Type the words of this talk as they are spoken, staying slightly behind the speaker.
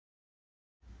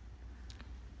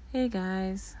Hey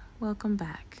guys, welcome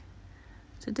back.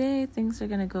 Today things are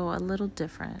going to go a little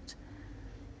different.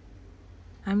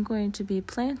 I'm going to be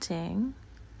planting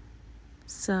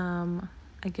some,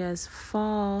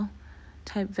 fall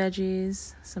type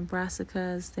veggies, some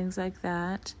brassicas, things like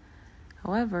that.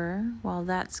 However, while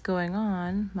that's going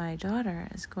on, my daughter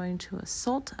is going to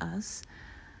assault us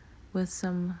with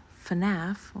some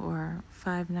FNAF or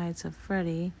Five Nights at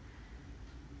Freddy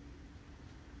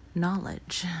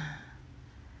knowledge.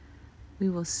 We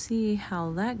will see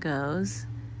how that goes,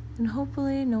 and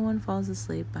hopefully no one falls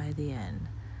asleep by the end.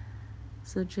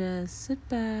 So just sit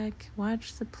back,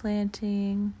 watch the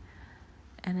planting,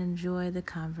 and enjoy the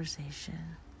conversation.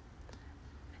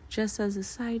 Just as a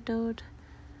side note,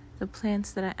 the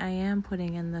plants that I am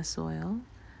putting in the soil,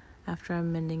 after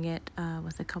I'm mending it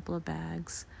with a couple of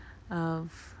bags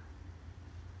of,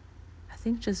 I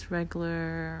think just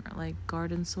regular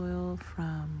garden soil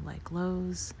from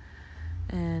Lowe's.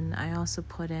 And I also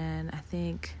put in, I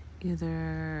think,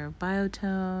 either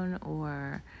biotone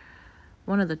or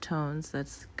one of the tones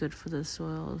that's good for the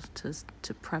soil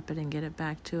to prep it and get it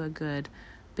back to a good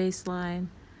baseline.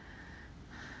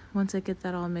 Once I get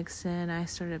that all mixed in, I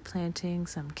started planting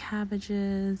some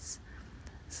cabbages,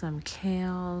 some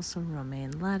kale, some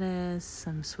romaine lettuce,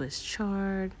 some Swiss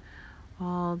chard,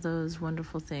 all those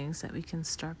wonderful things that we can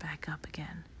start back up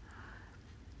again.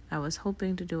 I was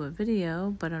hoping to do a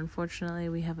video, but unfortunately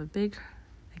we have a big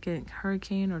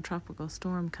hurricane or tropical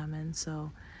storm coming,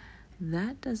 so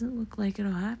that doesn't look like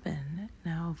it'll happen.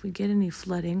 Now, if we get any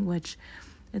flooding, which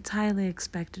it's highly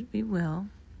expected we will,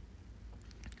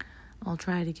 I'll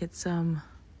try to get some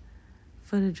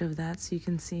footage of that so you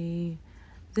can see.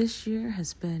 This year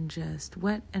has been just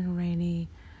wet and rainy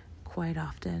quite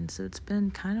often, so it's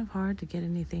been kind of hard to get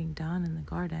anything done in the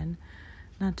garden.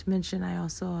 Not to mention, I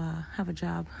also have a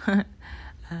job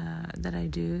that I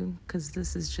do because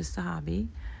this is just a hobby.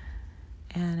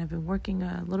 And I've been working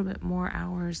a little bit more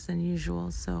hours than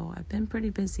usual, so I've been pretty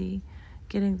busy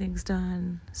getting things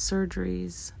done,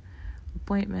 surgeries,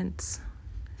 appointments,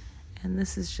 and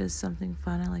this is just something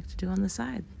fun I like to do on the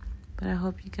side. But I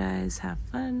hope you guys have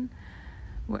fun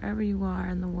wherever you are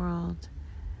in the world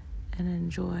and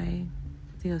enjoy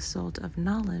the assault of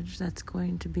knowledge that's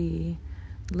going to be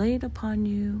laid upon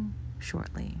you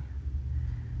shortly.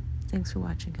 Thanks for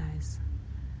watching, guys.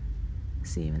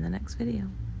 See you in the next video.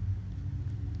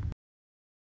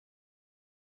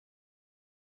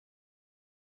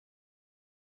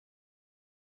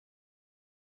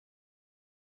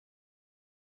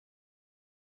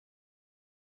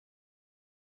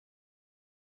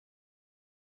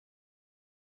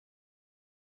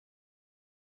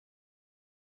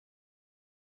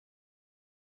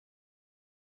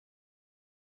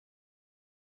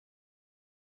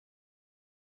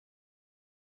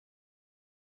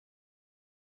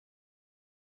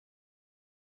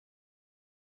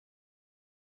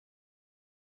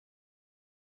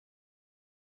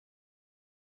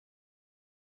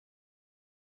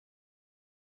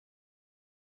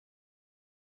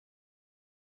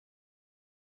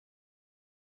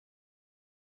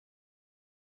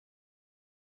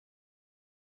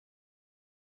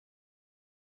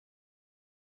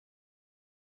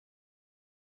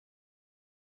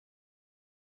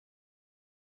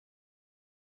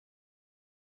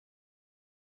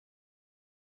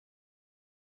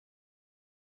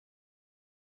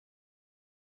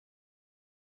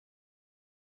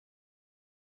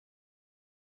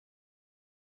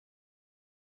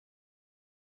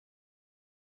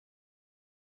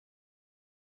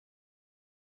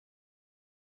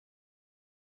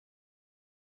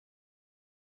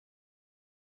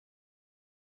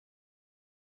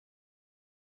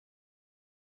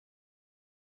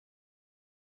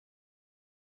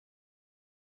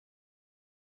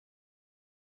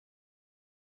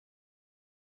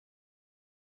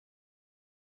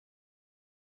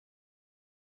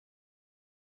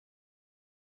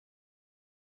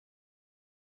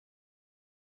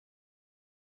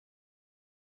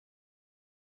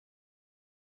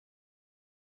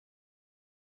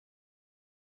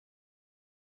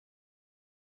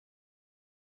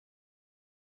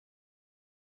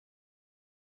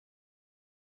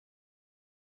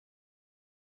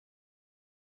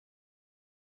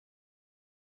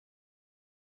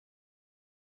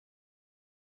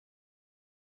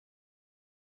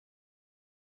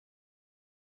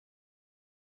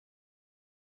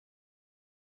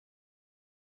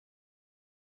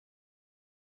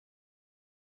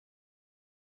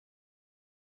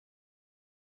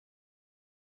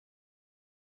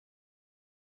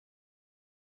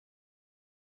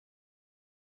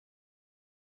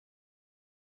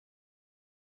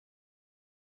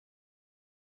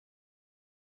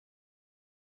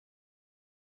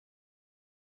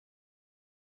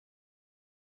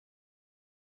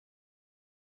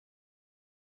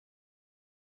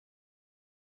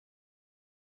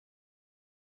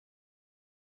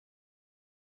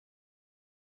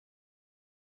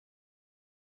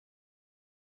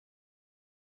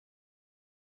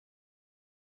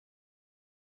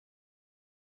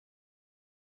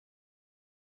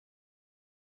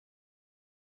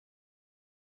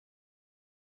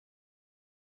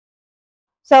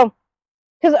 So,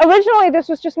 because originally this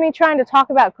was just me trying to talk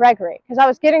about Gregory, because I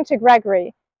was getting to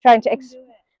Gregory, trying to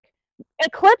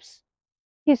Eclipse.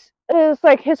 It's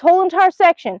like his whole entire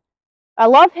section. I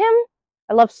love him.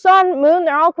 I love Sun, Moon.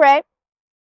 They're all great.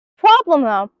 Problem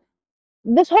though,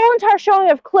 this whole entire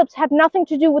showing of Eclipse had nothing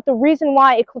to do with the reason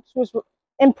why Eclipse was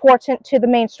important to the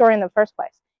main story in the first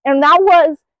place, and that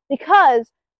was because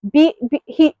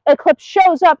Eclipse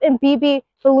shows up in BB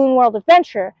Balloon World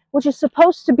Adventure, which is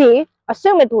supposed to be,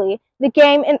 assumedly, the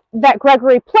game that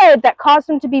Gregory played that caused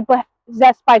him to be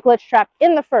possessed by Glitchtrap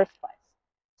in the first place.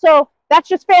 So that's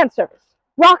just fan service.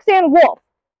 Roxanne Wolf.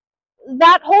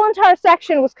 That whole entire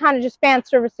section was kind of just fan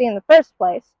servicey in the first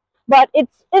place, but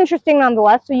it's interesting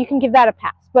nonetheless, so you can give that a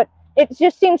pass. But it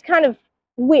just seems kind of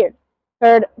weird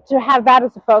to have that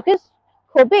as a focus.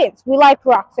 Cool beans. We like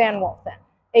Roxanne Wolf then.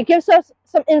 It gives us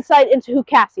some insight into who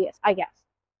Cassie is, I guess.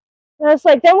 And it's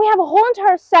like, then we have a whole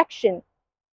entire section,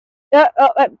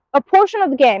 a portion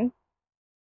of the game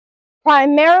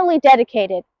primarily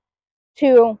dedicated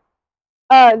to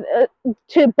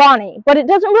Bonnie, but it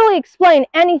doesn't really explain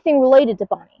anything related to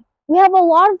Bonnie. We have a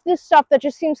lot of this stuff that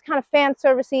just seems kind of fan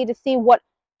servicey to see what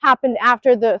happened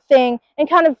after the thing and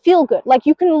kind of feel good. Like,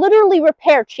 you can literally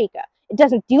repair Chica. It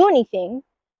doesn't do anything,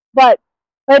 but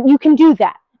you can do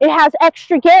that. It has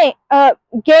extra game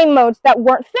modes that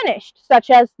weren't finished, such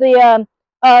as the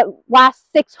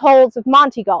last 6 holes of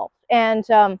Monty Golf, and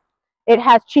it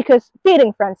has Chica's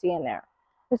feeding frenzy in there.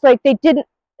 It's like it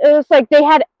was like they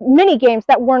had mini games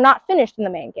that were not finished in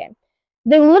the main game.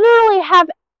 They literally have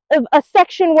a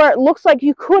section where it looks like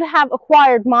you could have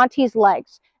acquired Monty's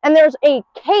legs, and there's a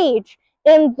cage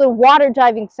in the water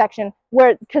diving section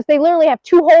because they literally have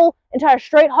 2 whole entire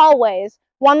straight hallways,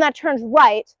 one that turns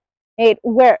right,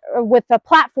 with the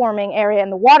platforming area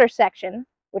in the water section,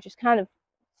 which is kind of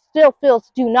still feels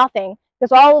to do nothing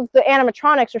because all of the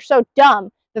animatronics are so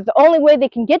dumb that the only way they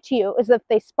can get to you is if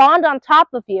they spawned on top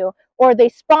of you or they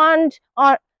spawned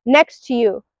next to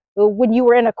you when you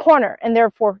were in a corner, and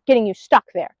therefore getting you stuck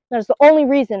there. That's the only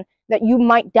reason that you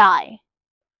might die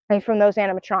from those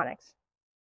animatronics.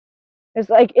 It's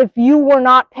like if you were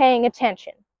not paying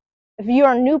attention. If you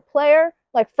are a new player,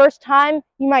 like first time,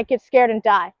 you might get scared and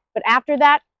die. But after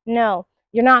that, no,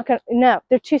 you're not gonna. No,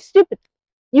 they're too stupid.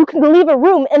 You can leave a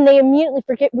room and they immediately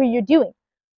forget what you're doing.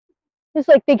 It's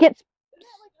like they get. Isn't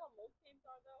that like how most games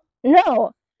are though?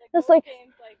 No, it's like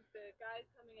games, like the guys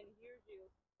coming in hears you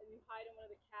and you hide in one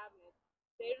of the cabinets.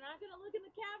 They're not gonna look in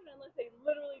the cabinet unless they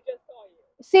literally just saw you.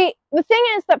 See, the thing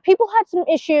is that people had some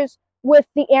issues with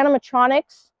the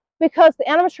animatronics because the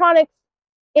animatronics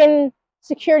in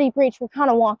Security Breach were kind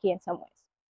of wonky in some ways.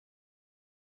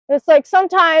 It's like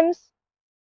sometimes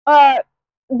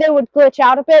they would glitch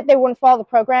out a bit, they wouldn't follow the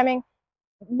programming,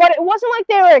 but it wasn't like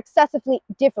they were excessively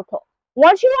difficult.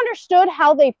 Once you understood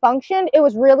how they functioned, it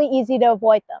was really easy to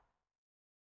avoid them.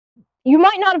 You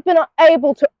might not have been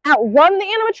able to outrun the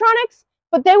animatronics,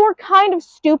 but they were kind of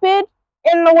stupid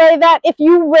in the way that if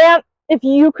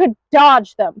you could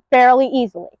dodge them fairly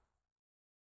easily.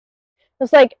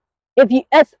 It's like and it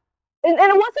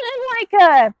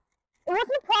wasn't it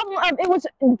wasn't a problem of, it was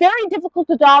very difficult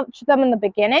to dodge them in the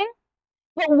beginning,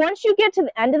 but once you get to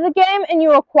the end of the game and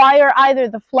you acquire either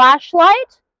the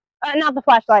flashlight, not the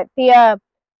flashlight, the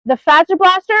Phaser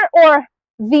Blaster, or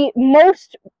the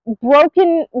most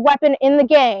broken weapon in the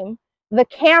game, the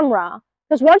camera,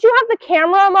 because once you have the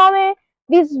camera, mommy,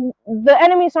 the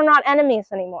enemies are not enemies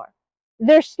anymore.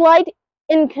 They're slight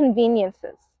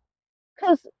inconveniences.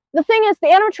 Because the thing is, the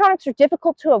animatronics are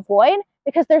difficult to avoid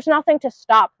because there's nothing to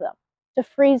stop them, to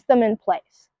freeze them in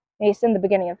place, at least in the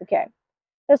beginning of the game.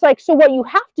 It's like, so what you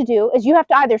have to do is you have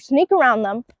to either sneak around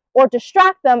them or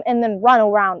distract them and then run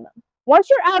around them. Once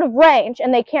you're out of range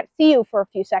and they can't see you for a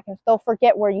few seconds, they'll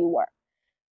forget where you were.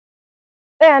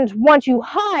 And once you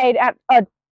hide at a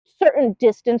certain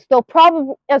distance, they'll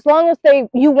probably, as long as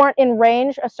you weren't in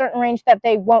range, a certain range that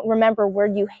they won't remember where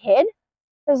you hid,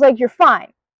 it's like you're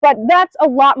fine. But that's a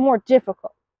lot more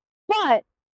difficult. But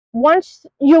once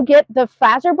you get the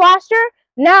Phaser Blaster,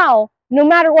 now, no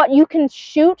matter what, you can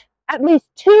shoot at least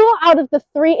 2 out of the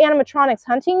 3 animatronics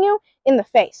hunting you in the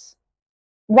face.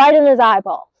 Right in his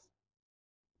eyeballs.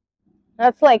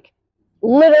 That's like,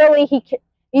 literally,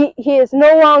 he is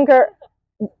no longer...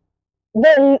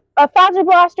 A Phaser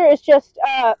Blaster is just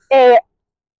a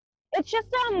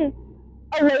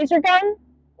laser gun,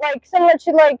 like similar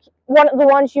to like one of the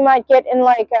ones you might get in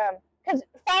like because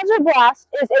Phaser Blast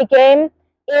is a game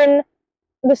in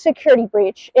the Security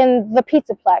Breach in the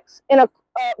Pizzaplex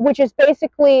which is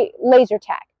basically laser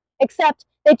tag, except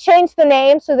they changed the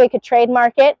name so they could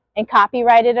trademark it and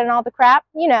copyright it and all the crap.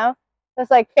 You know,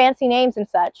 that's like fancy names and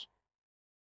such.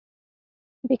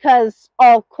 because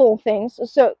all cool things,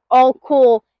 so all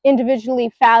cool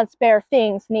individually Fazbear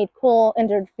things need cool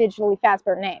individually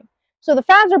Fazbear name. So the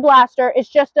Fazbear Blaster is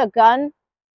just a gun,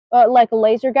 like a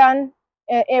laser gun,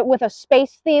 with a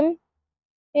space theme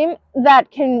that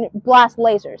can blast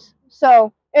lasers.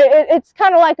 So it's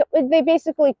kind of like they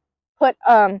basically put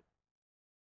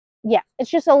yeah, it's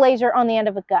just a laser on the end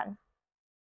of a gun,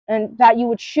 and that you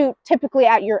would shoot typically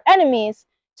at your enemies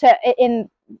to in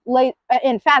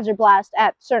Phaser Blast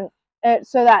at certain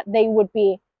so that they would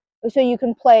be, so you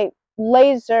can play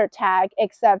laser tag,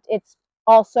 except it's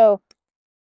also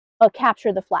a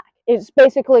capture the flag. It's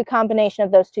basically a combination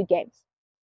of those two games.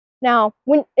 Now,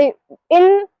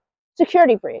 in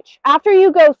Security Breach, after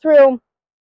you go through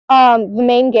the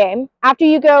main game, after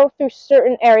you go through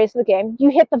certain areas of the game, you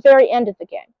hit the very end of the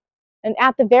game. And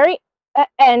at the very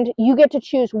end, you get to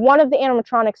choose one of the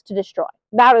animatronics to destroy.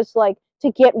 That is like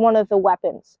to get one of the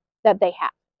weapons that they have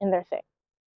in their thing.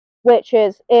 Which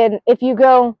is, if you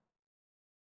go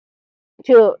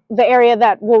to the area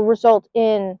that will result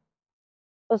in,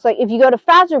 it's like if you go to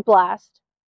Phaser Blast,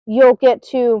 you'll get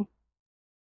to,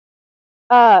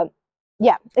 yeah,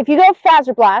 if you go to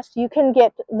Phaser Blast, you can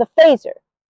get the phaser.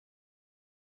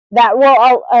 That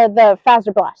will, the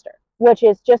Phaser Blaster, which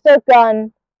is just a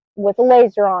gun with a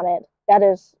laser on it. That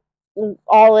is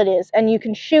all it is. And you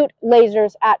can shoot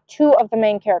lasers at two of the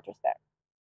main characters there.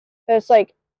 So it's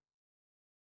like,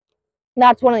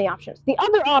 that's one of the options. The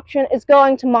other option is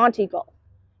going to Monty Golf.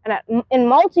 And in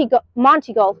Monty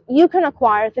Golf, you can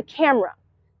acquire the camera.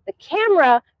 The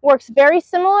camera works very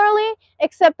similarly,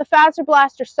 except the Phaser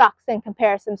Blaster sucks in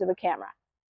comparison to the camera.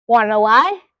 Want to know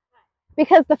why?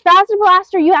 Because the Phaser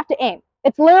Blaster, you have to aim.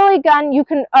 It's literally a gun. You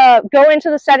can go into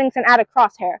the settings and add a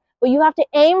crosshair, but you have to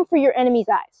aim for your enemy's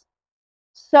eyes.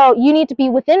 So you need to be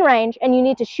within range, and you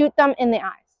need to shoot them in the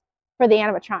eyes for the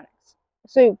animatronics.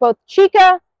 So both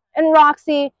Chica and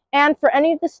Roxy, and for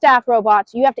any of the staff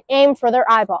robots, you have to aim for their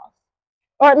eyeballs,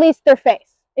 or at least their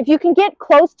face. If you can get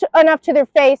close enough to their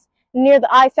face near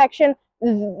the eye section,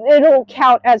 it'll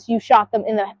count as you shot them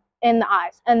in the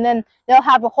eyes, and then they'll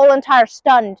have a whole entire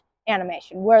stunned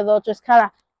animation where they'll just kind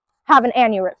of have an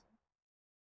aneurysm.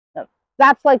 So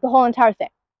that's like the whole entire thing.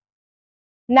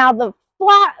 Now the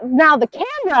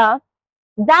camera,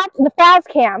 that's the Phaz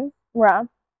camera,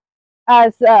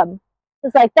 is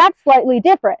like, that's slightly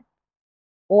different.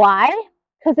 Why?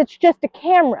 Because it's just a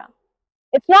camera.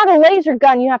 It's not a laser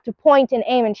gun you have to point and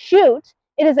aim and shoot.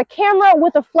 It is a camera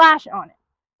with a flash on it.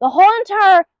 The whole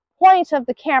entire point of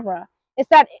the camera is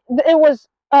that it was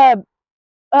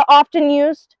often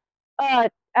used,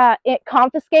 it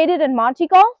confiscated in Monty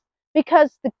Golf,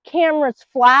 because the camera's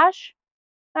flash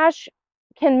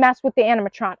can mess with the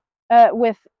animatronic,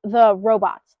 with the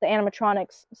robots, the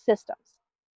animatronics systems.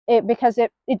 Because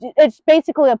it's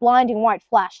basically a blinding white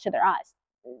flash to their eyes.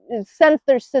 It sends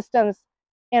their systems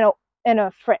in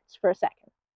a fritz for a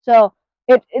second. So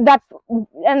that's,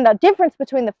 and the difference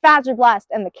between the Phaser Blast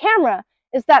and the camera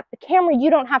is that the camera, you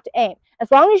don't have to aim.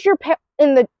 As long as you're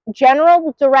in the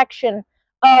general direction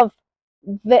of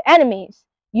the enemies,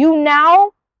 you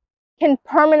now can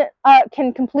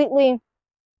completely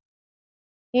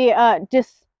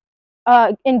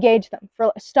engage them,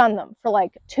 stun them for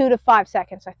like 2 to 5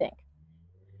 seconds, I think.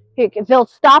 They'll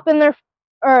stop in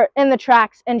the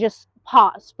tracks and just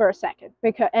pause for a second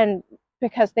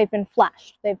because they've been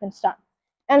flashed, they've been stunned.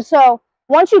 And so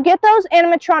once you get those,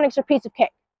 animatronics are a piece of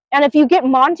cake. And if you get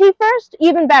Monty first,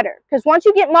 even better, because once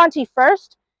you get Monty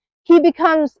first, he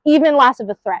becomes even less of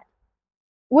a threat.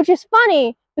 Which is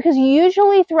funny, because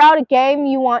usually throughout a game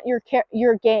you want your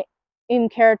game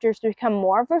characters to become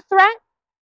more of a threat,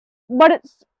 but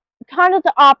it's kind of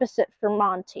the opposite for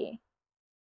Monty.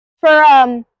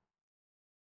 For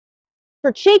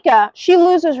Chica, she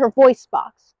loses her voice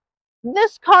box.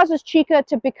 This causes Chica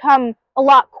to become a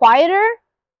lot quieter,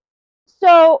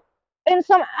 so in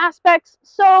some aspects,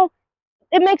 so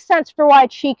it makes sense for why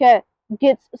Chica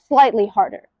gets slightly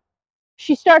harder.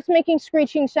 She starts making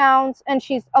screeching sounds, and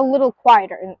she's a little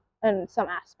quieter in some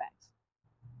aspects.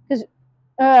 Because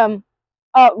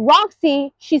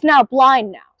Roxy, she's now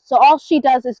blind now, so all she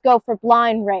does is go for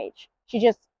blind rage. She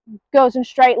just goes in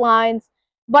straight lines,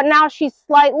 but now she's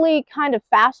slightly kind of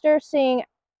faster,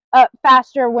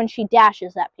 faster when she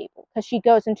dashes at people, because she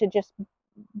goes into just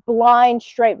blind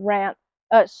straight rant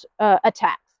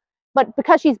attacks. But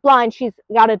because she's blind, she's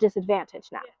got a disadvantage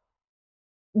now.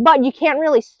 But you can't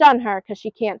really stun her because she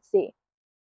can't see.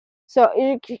 So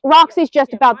Roxy's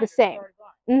just about the same.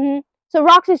 So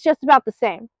Roxy's just about the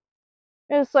same.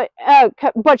 It's like,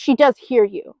 but she does hear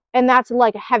you, and that's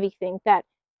like a heavy thing, that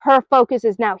her focus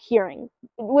is now hearing,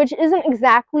 which isn't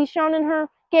exactly shown in her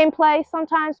gameplay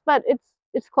sometimes, but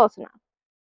it's close enough.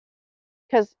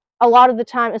 Because a lot of the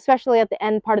time, especially at the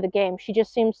end part of the game, she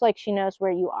just seems like she knows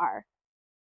where you are,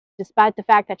 despite the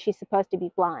fact that she's supposed to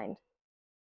be blind.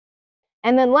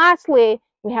 And then lastly,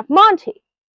 we have Monty.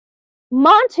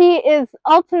 Monty is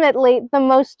ultimately the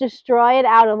most destroyed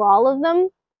out of all of them,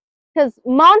 because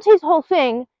Monty's whole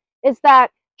thing is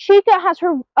that Chica has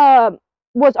her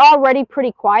was already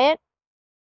pretty quiet.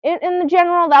 In the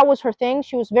general, that was her thing.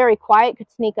 She was very quiet,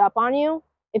 could sneak up on you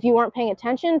if you weren't paying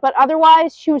attention, but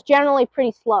otherwise she was generally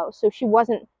pretty slow, so she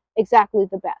wasn't exactly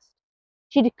the best.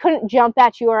 She couldn't jump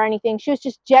at you or anything. She was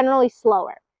just generally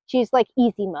slower. She's like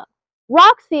easy mode.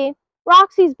 Roxy's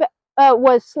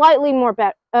was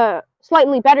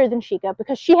slightly better than Chica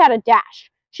because she had a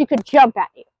dash. She could jump at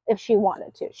you if she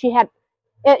wanted to.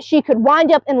 She could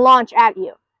wind up and launch at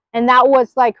you, and that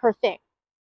was like her thing.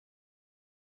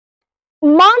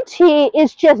 Monty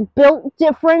is just built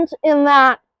different in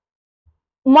that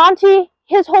Monty,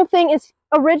 his whole thing is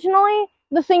originally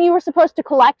the thing you were supposed to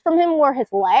collect from him were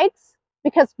his legs,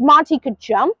 because Monty could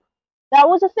jump. That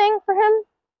was a thing for him.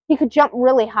 He could jump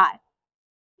really high.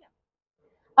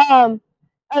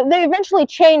 They eventually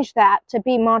changed that to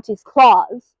be Monty's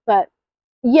claws, but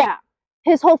yeah,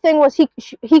 his whole thing was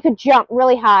he could jump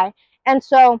really high, and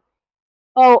so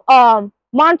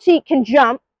Monty can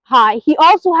jump high. He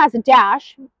also has a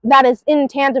dash that is in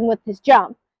tandem with his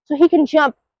jump, so he can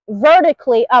jump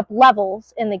vertically up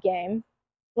levels in the game,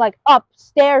 like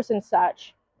upstairs and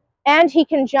such, and he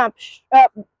can jump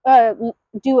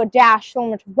do a dash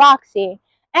similar to Roxy,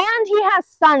 and he has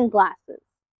sunglasses,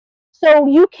 so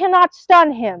you cannot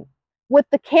stun him with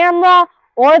the camera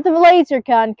or the laser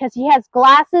gun because he has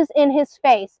glasses in his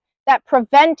face that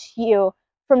prevent you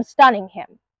from stunning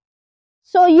him.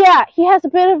 So yeah, he has a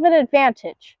bit of an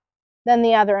advantage than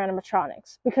the other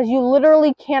animatronics, because you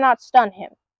literally cannot stun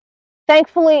him.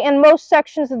 Thankfully, in most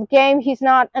sections of the game, he's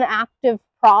not an active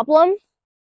problem,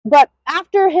 but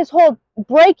after his whole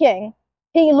breaking,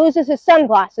 he loses his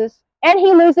sunglasses, and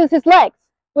he loses his legs,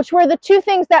 which were the two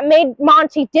things that made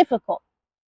Monty difficult.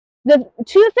 The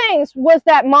two things was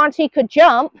that Monty could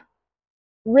jump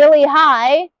really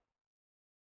high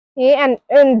and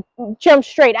jump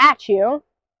straight at you,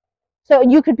 so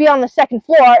you could be on the second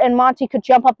floor and Monty could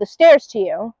jump up the stairs to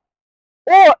you.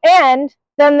 And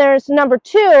then there's number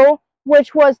two,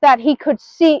 which was that he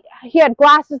had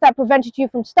glasses that prevented you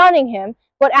from stunning him,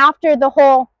 but after the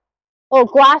whole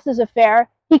glasses affair,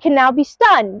 he can now be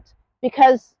stunned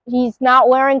because he's not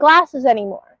wearing glasses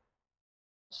anymore.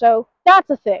 So that's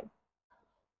a thing.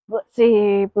 Let's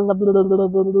see.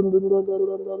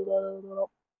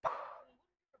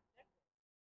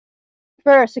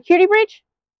 For security breach?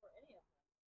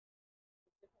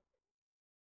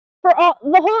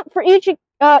 For each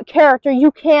character,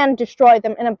 you can destroy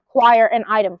them and acquire an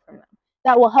item from them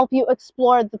that will help you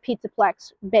explore the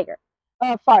Pizzaplex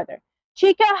farther.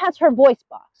 Chica has her voice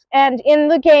box, and in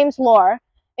the game's lore,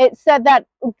 it said that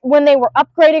when they were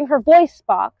upgrading her voice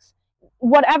box,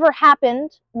 whatever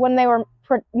happened when they were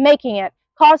making it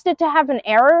caused it to have an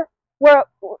error where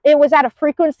it was at a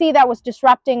frequency that was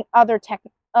disrupting other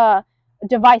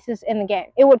devices in the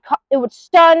game. It would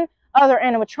stun other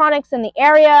animatronics in the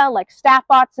area, like staff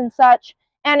bots and such,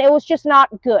 and it was just not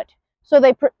good. So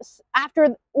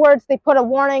afterwards they put a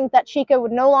warning that Chica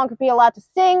would no longer be allowed to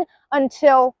sing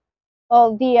until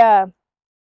her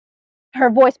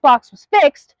voice box was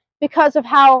fixed, because of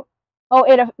how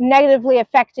it negatively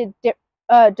affected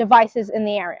devices in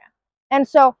the area. And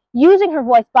so using her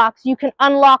voice box, you can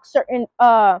unlock certain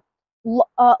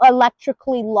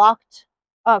electrically locked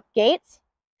gates,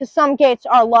 because some gates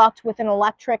are locked with an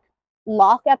electric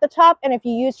lock at the top, and if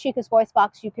you use Chica's voice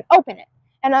box, you can open it,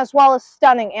 and as well as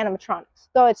stunning animatronics,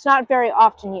 though it's not very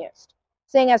often used,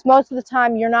 seeing as most of the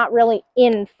time you're not really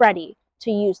in Freddy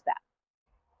to use that,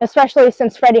 especially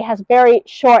since Freddy has very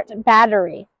short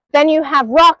battery. Then you have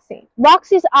Roxy.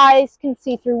 Roxy's eyes can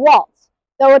see through walls,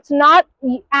 though it's not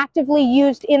actively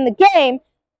used in the game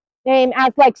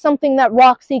as like something that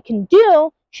Roxy can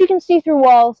do. She can see through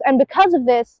walls, and because of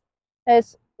this,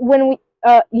 when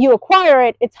you acquire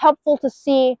it, it's helpful to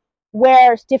see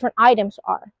where different items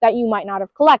are that you might not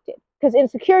have collected. Because in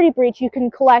Security Breach, you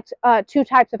can collect two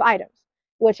types of items,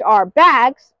 which are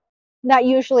bags that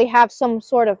usually have some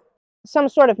sort of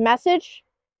message,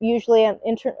 usually an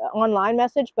online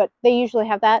message, but they usually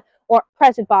have that, or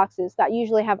present boxes that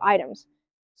usually have items.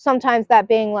 Sometimes that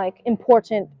being like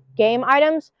important game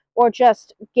items, or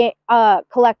just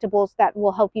collectibles that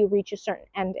will help you reach a certain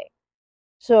ending.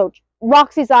 So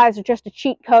Roxy's eyes are just a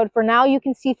cheat code for now you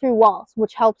can see through walls,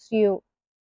 which helps you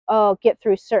get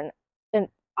through certain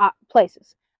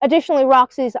places. Additionally,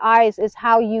 Roxy's eyes is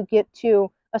how you get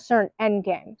to a certain end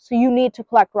game. So you need to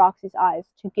collect Roxy's eyes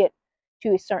to get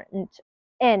to a certain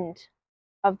end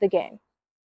of the game.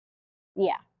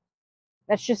 Yeah.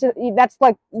 That's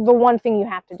like the one thing you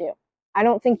have to do. I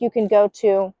don't think you can go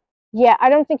to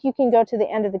the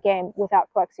end of the game without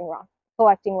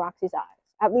collecting Roxy's eyes,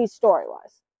 at least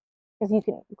story-wise, because you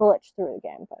can glitch through the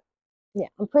game. But yeah,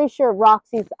 I'm pretty sure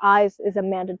Roxy's eyes is a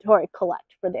mandatory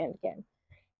collect for the end game.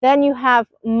 Then you have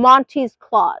Monty's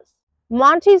claws.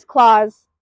 Monty's claws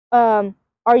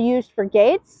are used for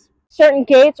gates. Certain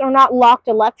gates are not locked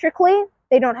electrically.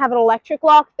 They don't have an electric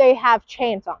lock. They have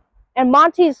chains on. And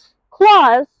Monty's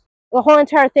claws, the whole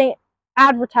entire thing,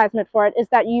 advertisement for it, is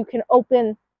that you can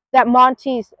open, that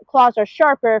Monty's claws are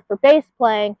sharper for bass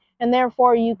playing, and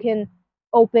therefore you can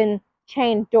open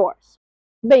chain doors.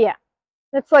 But yeah,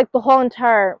 that's like the whole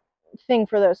entire thing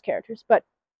for those characters. But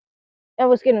I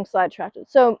was getting sidetracked.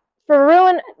 So for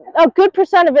Ruin, a good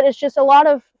percent of it is just a lot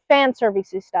of fan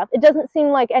servicey stuff. It doesn't seem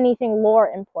like anything lore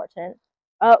important,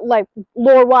 like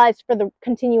lore-wise for the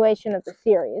continuation of the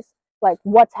series, like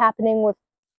what's happening with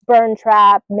Burn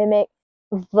Trap, Mimic,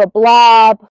 the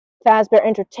Blob, Fazbear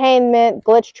Entertainment,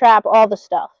 Glitch Trap, all the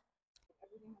stuff.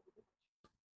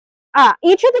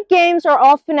 Each of the games are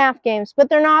all FNAF games, but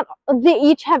they're not. They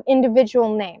each have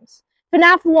individual names.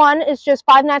 FNAF 1 is just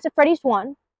Five Nights at Freddy's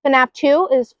 1. FNAF 2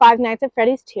 is Five Nights at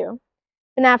Freddy's 2.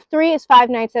 FNAF 3 is Five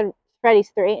Nights at Freddy's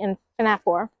 3, and FNAF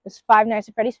 4 is Five Nights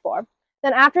at Freddy's 4.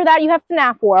 Then after that, you have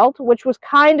FNAF World, which was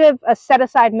kind of a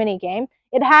set-aside minigame.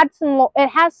 It has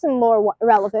some lore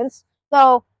relevance,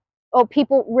 though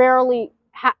people rarely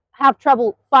have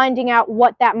trouble finding out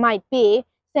what that might be,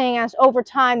 saying as over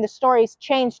time the story's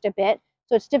changed a bit,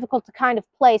 so it's difficult to kind of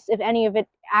place if any of it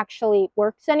actually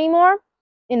works anymore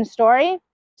in story.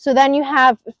 So then you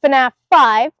have FNAF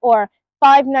 5, or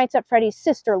Five Nights at Freddy's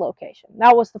Sister Location.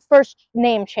 That was the first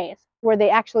name change, where they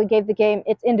actually gave the game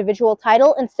its individual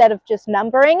title instead of just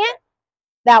numbering it.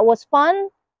 That was fun.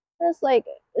 It's like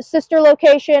Sister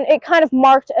Location. It kind of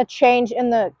marked a change in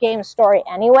the game story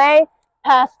anyway,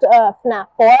 past FNAF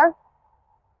 4.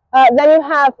 Then you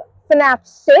have FNAF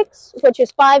 6, which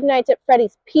is Five Nights at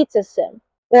Freddy's Pizza Sim,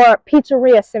 or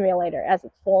Pizzeria Simulator as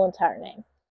its full entire name.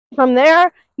 From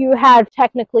there, you have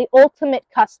technically Ultimate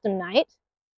Custom Night,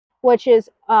 which is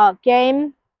a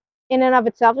game in and of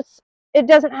itself. It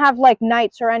doesn't have like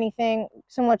nights or anything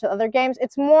similar to other games.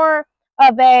 It's more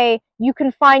of you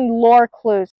can find lore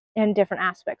clues in different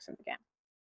aspects of the game.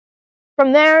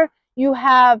 From there, you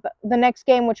have the next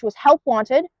game, which was Help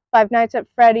Wanted, Five Nights at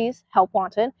Freddy's Help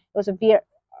Wanted. It was a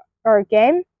VR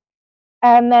game.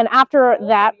 And then after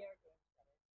that,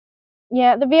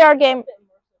 yeah, the VR game.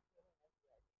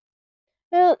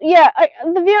 Yeah,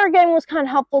 the VR game was kind of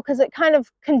helpful because it kind of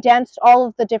condensed all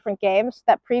of the different games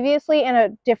that previously in a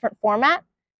different format.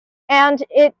 And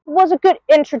it was a good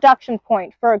introduction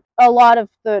point for a lot of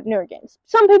the newer games.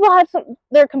 Some people had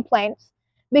their complaints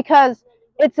because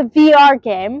it's a VR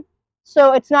game,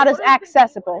 so it's not as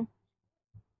accessible.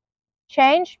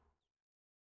 Change?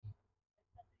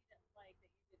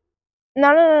 No,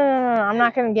 I'm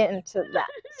not going to get into that.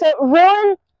 So,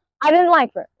 Ruin, I didn't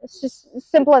like it. It's just as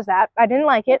simple as that. I didn't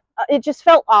like it. It just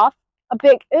felt off a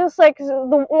bit. It was like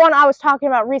the one I was talking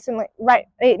about recently, right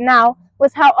now,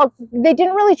 was how they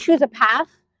didn't really choose a path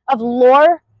of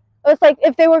lore. It was like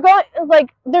if they were going,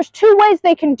 like, there's two ways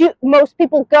they can do, most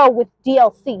people go with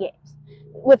DLC games.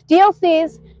 With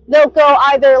DLCs, they'll go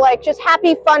either like just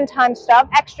happy, fun time stuff,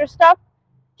 extra stuff,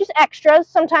 just extras.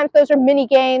 Sometimes those are mini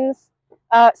games.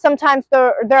 Sometimes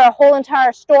they're a whole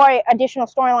entire additional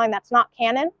storyline that's not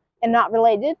canon and not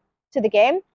related to the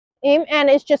game, and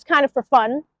it's just kind of for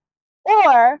fun.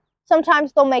 Or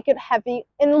sometimes they'll make it heavy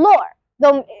in lore,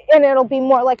 and it'll be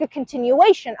more like a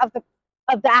continuation of the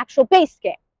actual base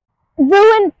game.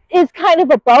 Ruin is kind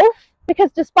of a both,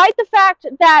 because despite the fact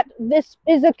that this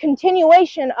is a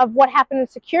continuation of what happened in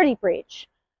Security Breach,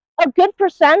 a good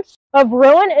percent of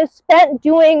Ruin is spent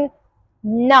doing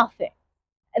nothing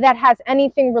that has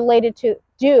anything related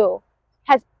to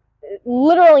has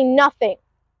literally nothing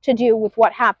to do with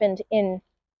what happened in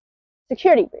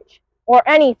Security Breach or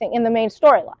anything in the main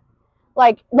storyline.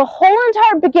 Like the whole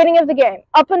entire beginning of the game,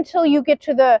 up until you get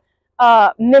to the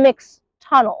Mimic's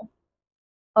tunnel,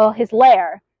 his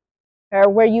lair, or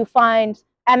where you find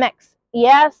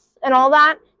MXES and all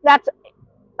that, that's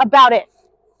about it.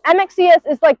 MXES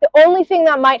is like the only thing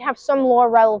that might have some lore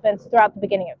relevance throughout the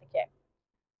beginning of the game.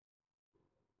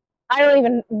 I don't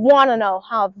even want to know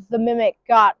how the Mimic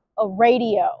got a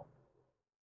radio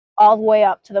all the way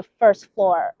up to the first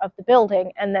floor of the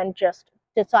building and then just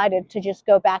decided to just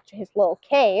go back to his little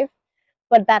cave.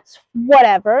 But that's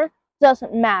whatever.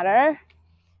 doesn't matter.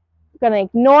 I'm gonna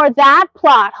ignore that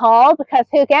plot hole because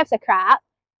who gives a crap?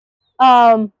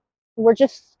 We're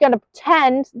just gonna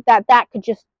pretend that that could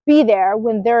just be there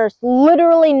when there's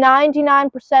literally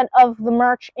 99% of the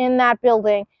merch in that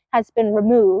building has been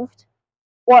removed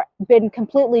or been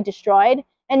completely destroyed,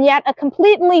 and yet a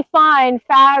completely fine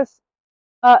Faz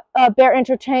Bear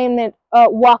Entertainment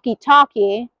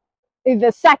walkie-talkie,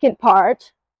 the second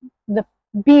part, the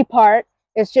B part,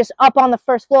 is just up on the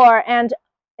first floor, and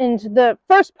the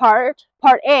first part,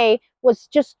 part A, was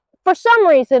just for some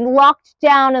reason locked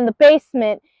down in the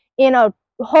basement in a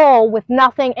hole with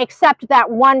nothing except that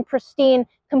one pristine,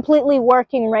 completely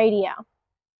working radio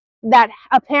that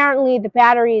apparently the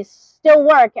batteries still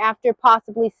work after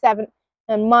possibly 7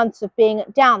 months of being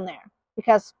down there,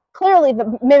 because clearly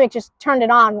the Mimic just turned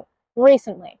it on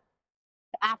recently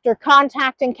after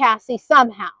contacting Cassie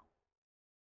somehow.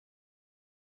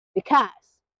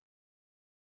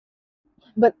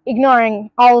 But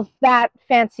ignoring all of that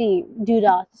fancy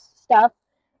doodah stuff,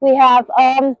 we have,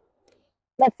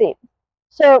 let's see.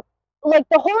 So, like,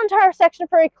 the whole entire section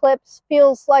for Eclipse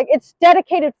feels like it's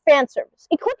dedicated fan service.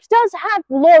 Eclipse does have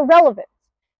lore relevance,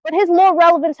 but his lore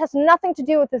relevance has nothing to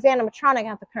do with his animatronic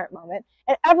at the current moment,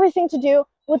 and everything to do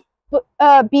with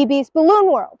BB's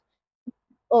Balloon World.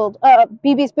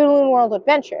 BB's Balloon World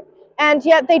Adventure. And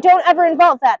yet they don't ever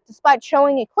involve that. Despite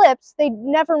showing Eclipse, they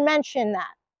never mention that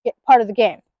part of the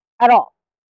game at all.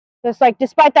 It's like,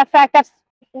 despite that fact,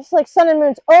 it's like Sun and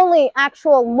Moon's only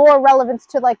actual lore relevance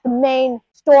to like the main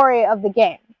story of the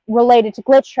game related to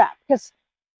Glitch Trap, because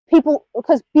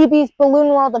BB's Balloon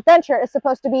World Adventure is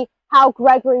supposed to be how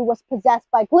Gregory was possessed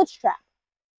by Glitch Trap.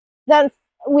 Then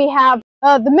we have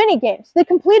the mini games. They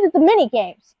completed the mini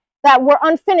games that were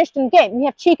unfinished in the game. We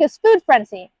have Chica's Food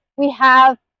Frenzy. We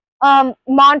have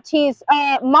Monty's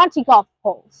Monty Golf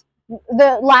Holes,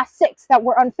 the last 6 that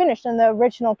were unfinished in the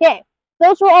original game.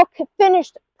 Those were all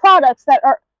finished products that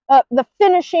are the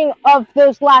finishing of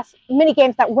those last mini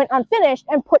games that went unfinished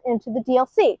and put into the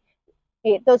DLC.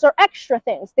 Those are extra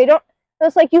things.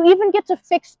 It's like you even get to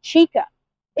fix Chica.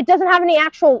 It doesn't have any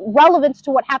actual relevance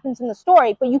to what happens in the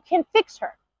story, but you can fix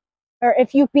her. Or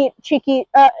if you beat Chica's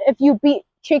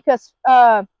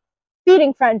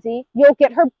feeding frenzy, you'll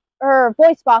get her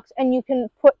voice box and you can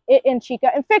put it in Chica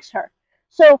and fix her.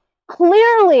 So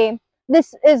clearly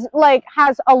this is like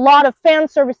has a lot of fan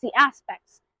servicey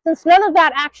aspects. Since none of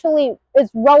that actually is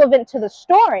relevant to the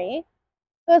story,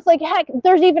 so it's like, heck,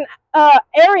 there's even an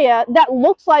area that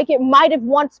looks like it might have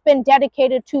once been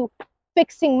dedicated to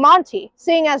fixing Monty,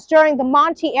 seeing as during the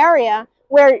Monty area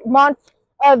where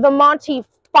the Monty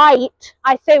fight,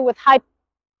 I say with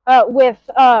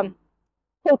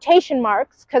quotation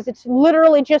marks, because it's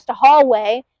literally just a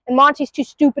hallway, and Monty's too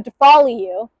stupid to follow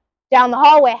you down the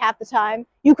hallway half the time.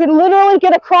 You could literally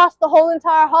get across the whole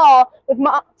entire hall with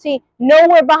Monty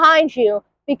nowhere behind you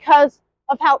because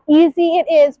of how easy it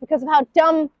is, because of how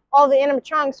dumb all the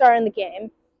animatronics are in the game.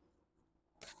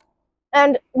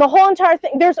 And the whole entire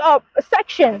thing, there's a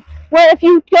section where if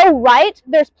you go right,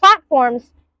 there's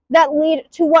platforms that lead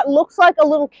to what looks like a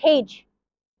little cage.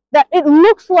 That it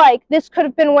looks like this could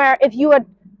have been where, if you had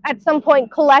at some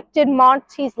point collected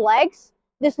Monty's legs,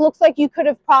 this looks like you could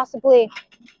have possibly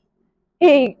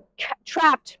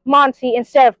trapped Monty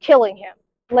instead of killing him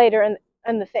later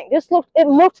in the thing. It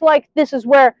looked like this is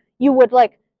where you would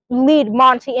like lead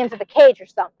Monty into the cage or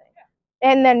something,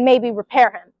 and then maybe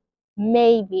repair him.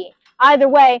 Maybe. Either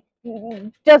way,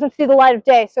 doesn't see the light of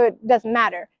day, so it doesn't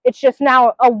matter. It's just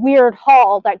now a weird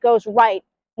hall that goes right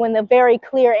when the very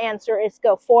clear answer is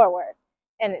go forward,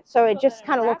 and so it just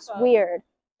kind of looks weird.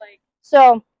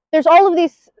 So there's all of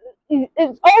these,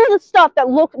 it's all of the stuff that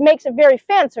makes it very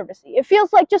fan servicey. It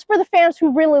feels like just for the fans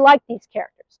who really like these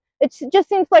characters. It just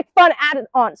seems like fun added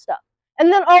on stuff.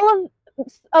 And then all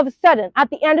of a sudden, at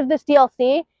the end of this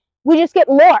DLC, we just get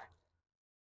lore.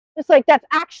 It's like that's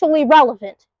actually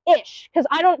relevant-ish, because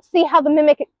I don't see how the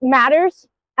Mimic matters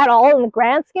at all in the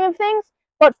grand scheme of things,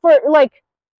 but for like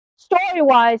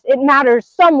story-wise, it matters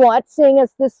somewhat, seeing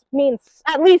as this means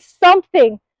at least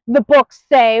something the books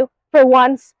say, for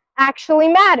once, actually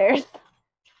matters.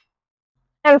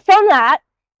 And from that,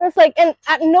 it's like, and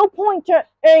at no point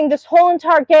during this whole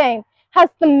entire game has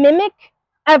the Mimic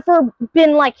ever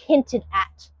been like hinted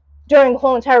at during the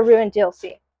whole entire Ruined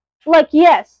DLC. Like,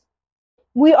 yes,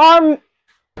 we are,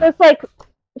 it's like,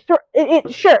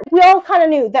 sure, we all kind of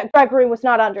knew that Gregory was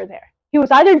not under there. He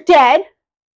was either dead,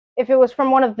 if it was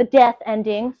from one of the death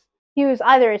endings, he was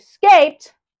either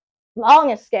escaped,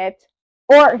 long escaped,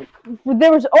 or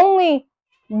there was only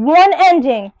one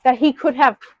ending that he could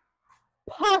have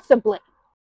possibly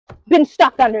been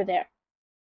stuck under there.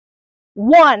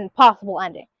 one possible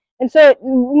ending. And so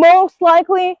most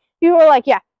likely people were like,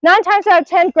 yeah, 9 times out of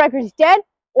 10, Gregory's dead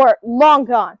or long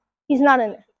gone. He's not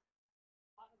in there.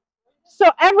 So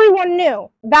everyone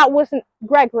knew that wasn't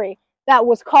Gregory that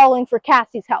was calling for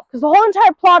Cassie's help. Because the whole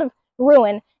entire plot of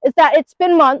Ruin is that it's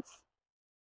been months,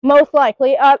 most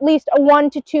likely, at least 1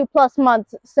 to 2+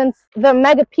 months since the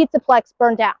Mega Pizzaplex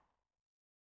burned down.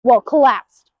 Well,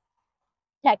 collapsed,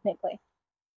 technically.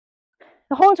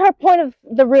 The whole entire point of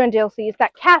the Ruin DLC is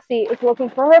that Cassie is looking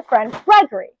for her friend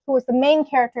Gregory, who was the main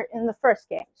character in the first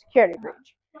game, Security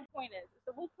Breach. The point is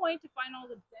the whole point to find all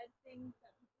the dead things that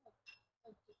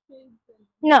like the kids and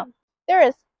No, there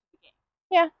is.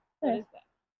 Yeah, there what is. is that?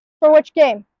 For which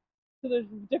game? So there's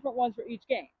different ones for each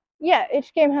game. Yeah,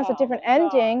 each game has a Oh, different God.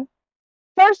 ending.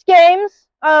 First games,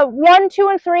 1, 2,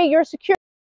 and 3, you're secure.